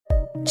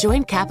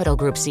Join Capital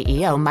Group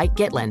CEO Mike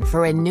Gitlin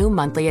for a new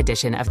monthly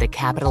edition of the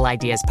Capital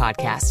Ideas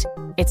Podcast.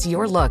 It's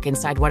your look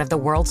inside one of the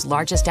world's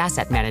largest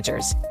asset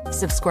managers.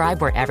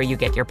 Subscribe wherever you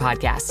get your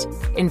podcasts.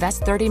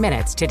 Invest 30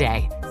 minutes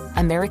today.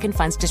 American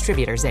Funds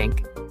Distributors,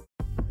 Inc.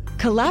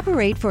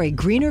 Collaborate for a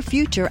greener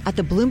future at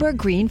the Bloomberg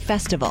Green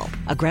Festival,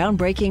 a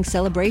groundbreaking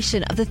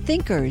celebration of the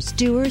thinkers,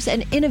 doers,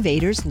 and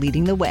innovators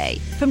leading the way.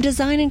 From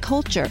design and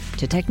culture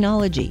to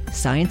technology,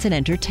 science, and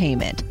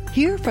entertainment.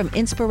 Hear from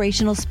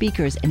inspirational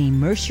speakers and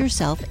immerse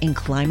yourself in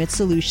climate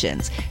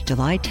solutions.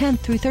 July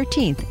 10th through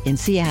 13th in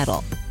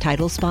Seattle.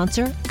 Title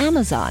sponsor,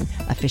 Amazon.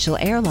 Official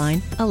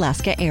airline,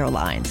 Alaska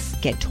Airlines.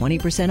 Get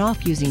 20%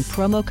 off using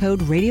promo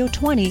code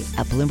radio20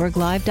 at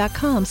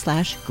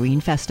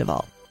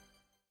bloomberglive.com/greenfestival.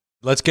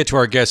 Let's get to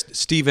our guest.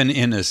 Stephen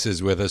Innes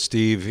is with us.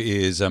 Steve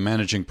is a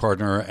managing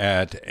partner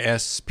at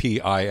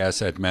SPI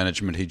Asset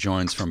Management. He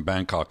joins from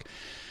Bangkok.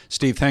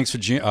 Steve, thanks for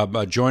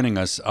joining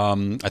us.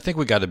 I think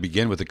we got to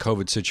begin with the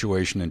COVID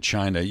situation in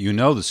China. You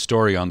know the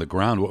story on the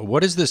ground.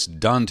 What has this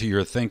done to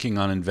your thinking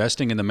on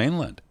investing in the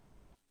mainland?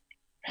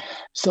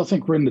 Still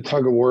think we're in the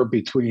tug of war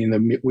between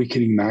the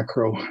weakening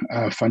macro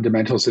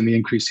fundamentals and the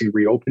increasing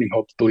reopening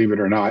hopes, believe it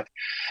or not.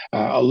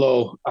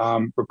 Although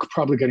we're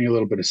probably getting a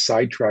little bit of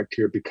sidetracked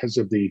here because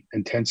of the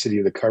intensity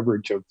of the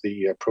coverage of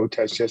the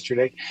protests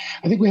yesterday.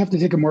 I think we have to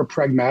take a more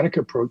pragmatic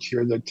approach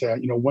here that,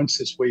 once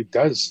this wave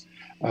does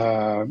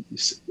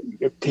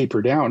taper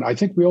down, I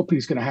think reopening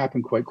is going to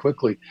happen quite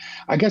quickly.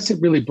 I guess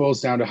it really boils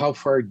down to how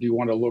far do you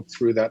want to look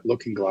through that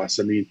looking glass.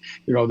 I mean,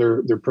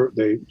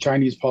 the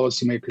Chinese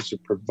policymakers are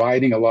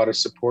providing a lot of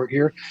support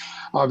here.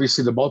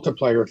 Obviously, the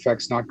multiplier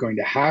effect's not going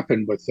to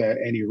happen with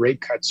any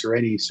rate cuts or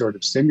any sort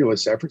of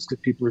stimulus efforts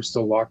because people are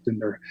still locked in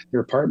their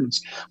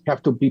apartments. We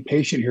have to be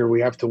patient here.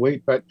 We have to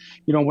wait. But,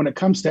 when it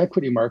comes to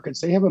equity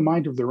markets, they have a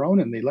mind of their own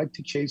and they like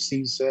to chase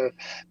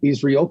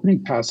these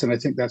reopening paths. And I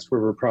think that's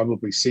where we're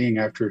probably seeing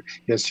after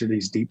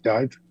yesterday's deep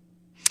dive.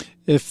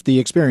 If the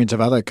experience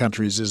of other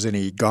countries is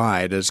any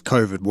guide, as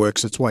COVID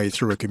works its way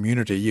through a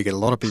community, you get a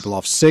lot of people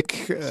off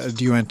sick.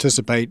 Do you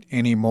anticipate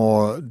any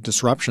more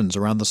disruptions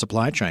around the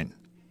supply chain?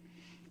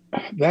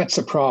 That's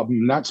a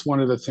problem. That's one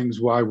of the things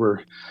why we're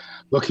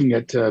looking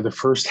at the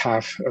first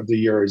half of the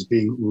year as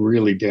being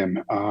really dim.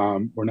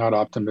 We're not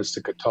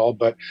optimistic at all,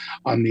 but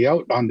on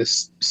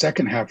the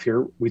second half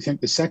here, we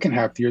think the second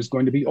half of the year is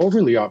going to be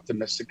overly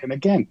optimistic. And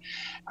again,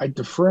 I'm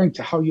deferring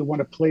to how you want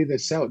to play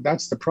this out.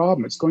 That's the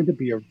problem. It's going to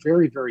be a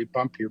very, very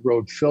bumpy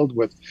road filled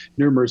with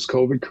numerous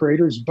COVID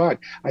creators, but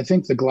I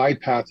think the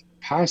glide path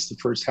past the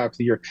first half of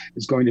the year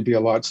is going to be a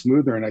lot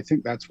smoother. And I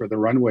think that's where the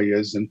runway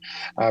is. And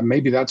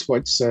maybe that's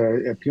what's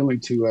appealing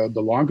to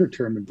the longer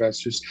term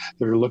investors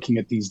that are looking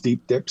at these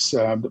deep dips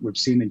that we've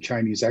seen in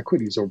Chinese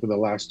equities over the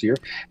last year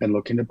and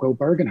looking to go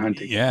bargain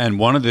hunting. Yeah, and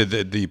one of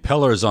the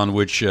pillars on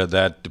which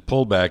that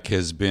pullback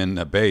has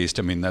been based,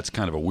 I mean, that's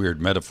kind of a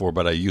weird metaphor,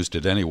 but I used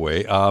it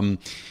anyway,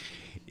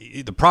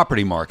 the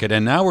property market.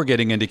 And now we're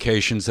getting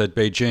indications that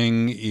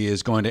Beijing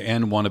is going to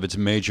end one of its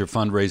major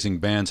fundraising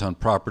bans on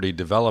property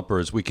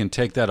developers. We can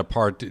take that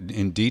apart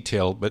in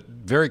detail, but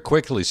very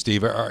quickly,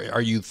 Steve,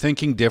 are you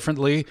thinking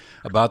differently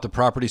about the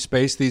property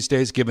space these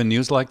days, given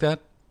news like that?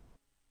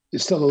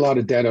 There's still a lot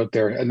of debt out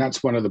there, and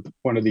that's one of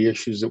the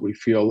issues that we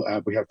feel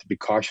we have to be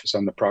cautious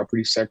on the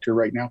property sector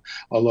right now.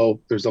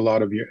 Although there's a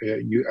lot of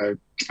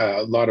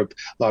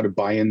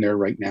buy-in there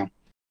right now.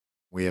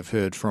 We have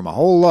heard from a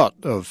whole lot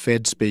of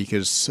Fed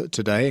speakers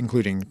today,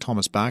 including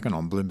Thomas Barkin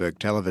on Bloomberg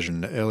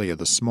Television earlier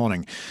this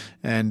morning.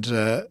 And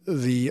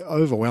the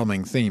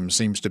overwhelming theme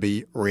seems to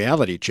be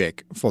reality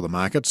check for the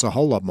markets, a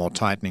whole lot more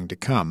tightening to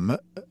come.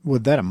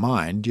 With that in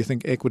mind, do you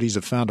think equities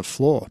have found a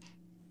floor?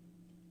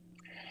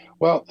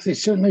 Well, they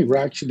certainly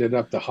ratcheted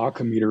up the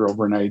Hawkometer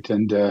overnight,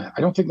 and I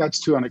don't think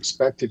that's too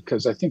unexpected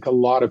because I think a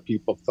lot of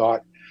people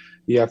thought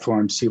the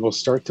FOMC will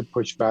start to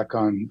push back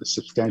on the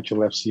substantial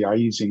FCI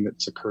easing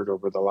that's occurred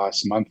over the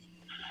last month.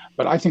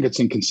 But I think it's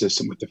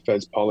inconsistent with the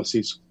Fed's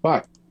policies.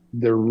 But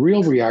the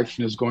real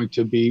reaction is going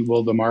to be,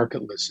 will the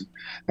market listen?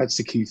 That's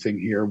the key thing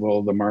here.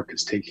 Will the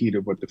markets take heed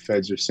of what the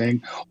Feds are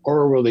saying,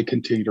 or will they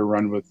continue to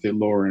run with the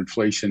lower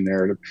inflation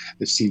narrative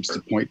that seems to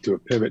point to a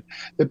pivot?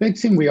 The big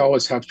thing we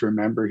always have to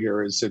remember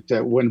here is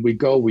that when we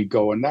go, we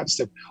go. And that's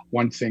the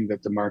one thing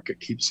that the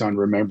market keeps on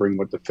remembering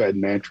what the Fed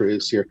mantra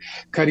is here.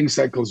 Cutting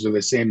cycles are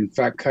the same. In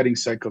fact, cutting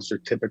cycles are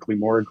typically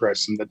more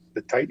aggressive than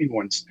the tightening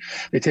ones.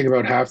 They take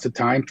about half the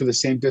time for the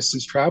same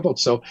distance traveled.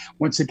 So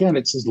once again,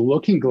 it's this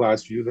looking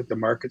glass view that the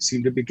market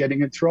seem to be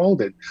getting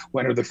enthralled in.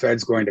 When are the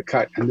Feds going to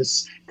cut? And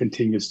this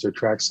continues to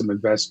attract some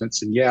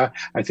investments. And yeah,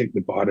 I think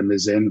the bottom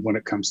is in when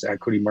it comes to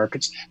equity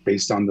markets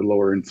based on the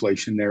lower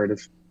inflation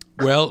narrative.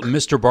 Well,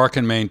 Mr.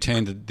 Barkin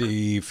maintained that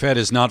the Fed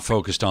is not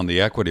focused on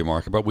the equity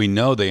market, but we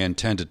know they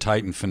intend to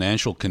tighten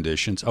financial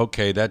conditions.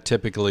 Okay, that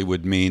typically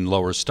would mean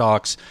lower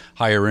stocks,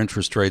 higher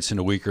interest rates, and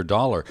a weaker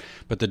dollar.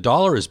 But the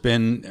dollar has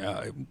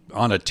been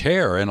on a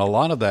tear, and a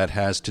lot of that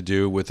has to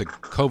do with the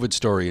COVID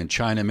story in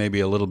China, maybe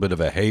a little bit of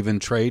a haven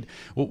trade.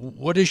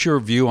 What is your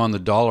view on the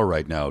dollar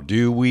right now?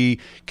 Do we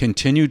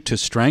continue to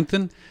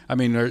strengthen? I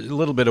mean, there's a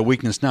little bit of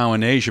weakness now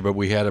in Asia, but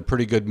we had a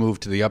pretty good move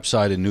to the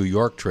upside in New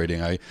York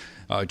trading.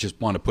 I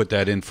just want to put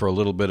that in for a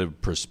little bit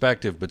of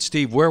perspective. But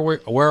Steve, where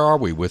are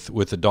we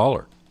with the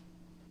dollar?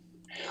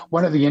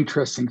 One of the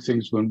interesting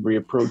things when we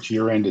approach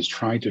year end is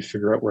trying to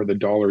figure out where the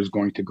dollar is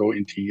going to go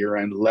into year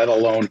end, let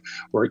alone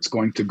where it's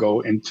going to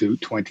go into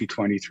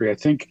 2023. I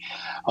think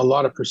a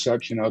lot of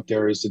perception out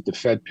there is that the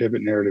Fed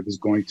pivot narrative is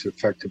going to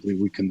effectively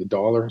weaken the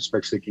dollar,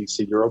 especially against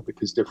the euro,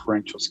 because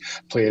differentials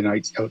play an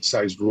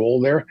outsized role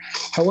there.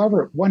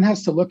 However, one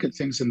has to look at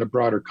things in the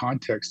broader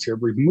context here.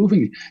 We're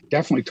moving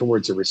definitely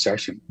towards a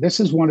recession. This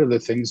is one of the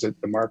things that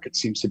the market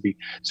seems to be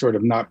sort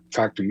of not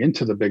factoring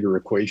into the bigger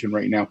equation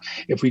right now.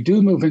 If we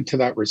do move into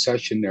that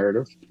recession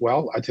narrative,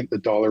 well, I think the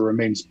dollar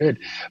remains bid,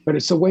 but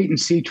it's a wait and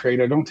see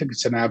trade. I don't think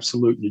it's an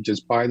absolute, you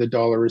just buy the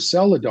dollar or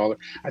sell the dollar.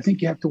 I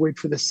think you have to wait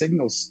for the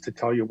signals to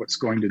tell you what's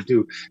going to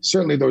do.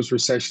 Certainly those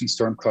recession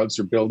storm clouds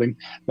are building.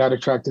 That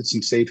attracted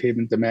some safe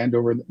haven demand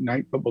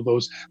overnight, but will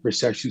those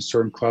recession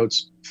storm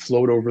clouds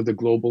float over the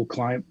global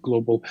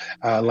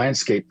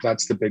landscape?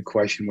 That's the big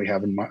question we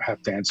have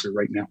to answer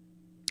right now.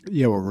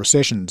 Yeah, well,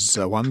 recession's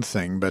one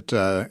thing, but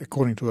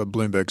according to a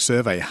Bloomberg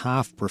survey,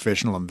 half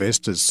professional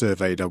investors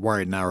surveyed are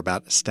worried now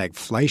about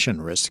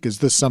stagflation risk. Is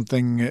this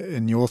something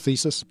in your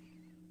thesis?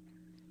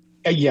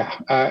 Yeah,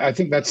 I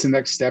think that's the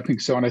next stepping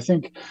stone. I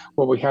think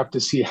what we have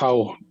to see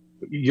how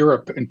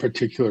Europe in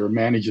particular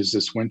manages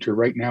this winter.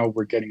 Right now,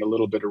 we're getting a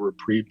little bit of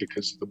reprieve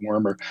because of the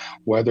warmer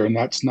weather, and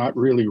that's not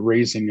really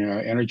raising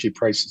energy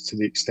prices to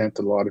the extent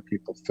that a lot of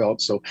people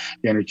felt. So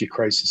the energy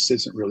crisis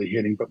isn't really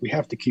hitting, but we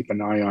have to keep an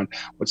eye on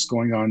what's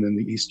going on in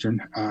the eastern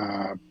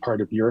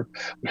part of Europe.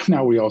 But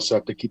now we also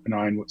have to keep an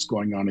eye on what's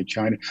going on in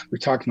China. We're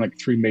talking like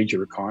three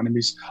major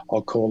economies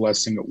all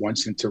coalescing at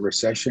once into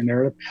recession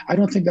narrative. I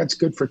don't think that's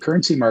good for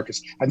currency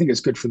markets. I think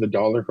it's good for the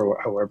dollar,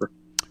 however.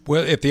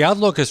 Well, if the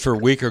outlook is for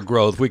weaker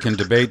growth, we can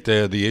debate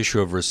the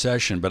issue of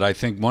recession. But I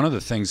think one of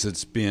the things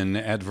that's been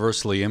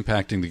adversely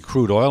impacting the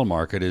crude oil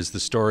market is the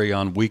story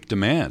on weak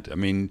demand. I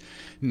mean,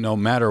 no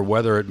matter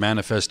whether it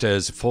manifests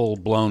as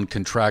full-blown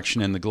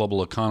contraction in the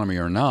global economy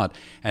or not.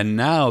 And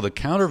now the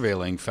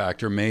countervailing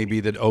factor may be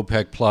that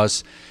OPEC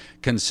Plus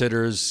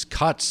considers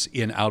cuts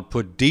in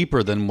output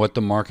deeper than what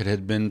the market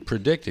had been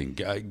predicting.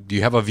 Do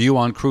you have a view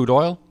on crude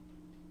oil?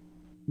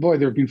 Boy,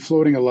 they've been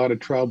floating a lot of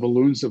trial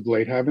balloons of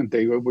late, haven't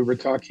they? We were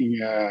talking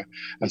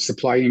a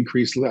supply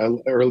increase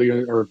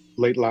earlier or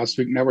late last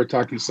week. Now we're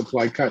talking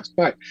supply cuts.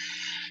 But,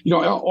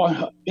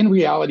 in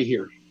reality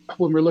here,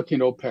 when we're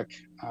looking at OPEC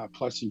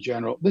Plus in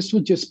general, this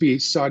would just be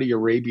Saudi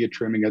Arabia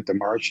trimming at the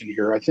margin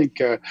here. I think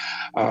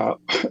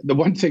the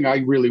one thing I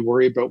really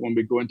worry about when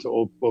we go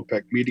into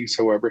OPEC meetings,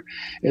 however,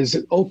 is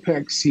that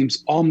OPEC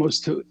seems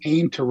almost to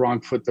aim to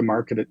wrong foot the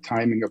market at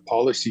timing of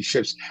policy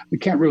shifts. We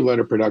can't rule out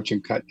a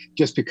production cut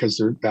just because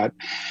they're that.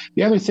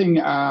 The other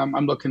thing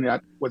I'm looking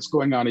at what's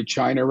going on in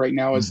China right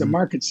now is the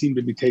market seemed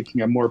to be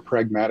taking a more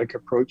pragmatic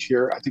approach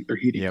here. I think they're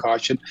heeding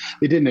caution.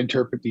 They didn't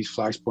interpret these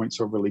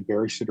flashpoints overly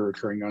bearish that are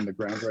occurring on the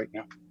ground right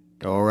now.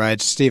 All right,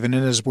 Stephen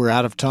Innes, we're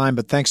out of time,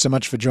 but thanks so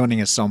much for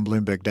joining us on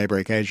Bloomberg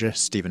Daybreak Asia.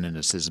 Stephen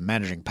Innes is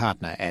managing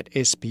partner at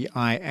SPI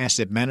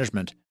Asset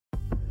Management.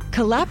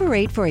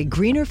 Collaborate for a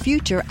greener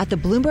future at the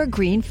Bloomberg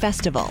Green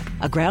Festival,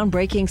 a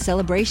groundbreaking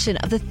celebration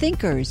of the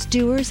thinkers,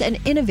 doers, and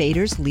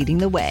innovators leading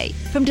the way.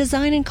 From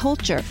design and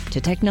culture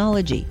to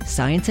technology,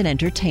 science, and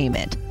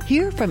entertainment.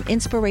 Hear from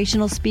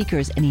inspirational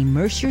speakers and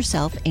immerse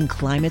yourself in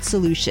climate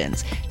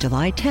solutions.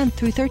 July 10th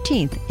through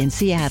 13th in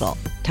Seattle.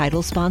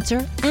 Title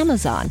sponsor,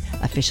 Amazon.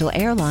 Official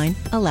airline,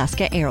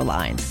 Alaska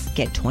Airlines.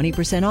 Get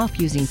 20% off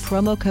using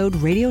promo code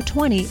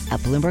radio20 at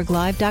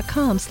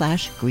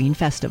BloombergLive.com/Green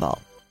Festival.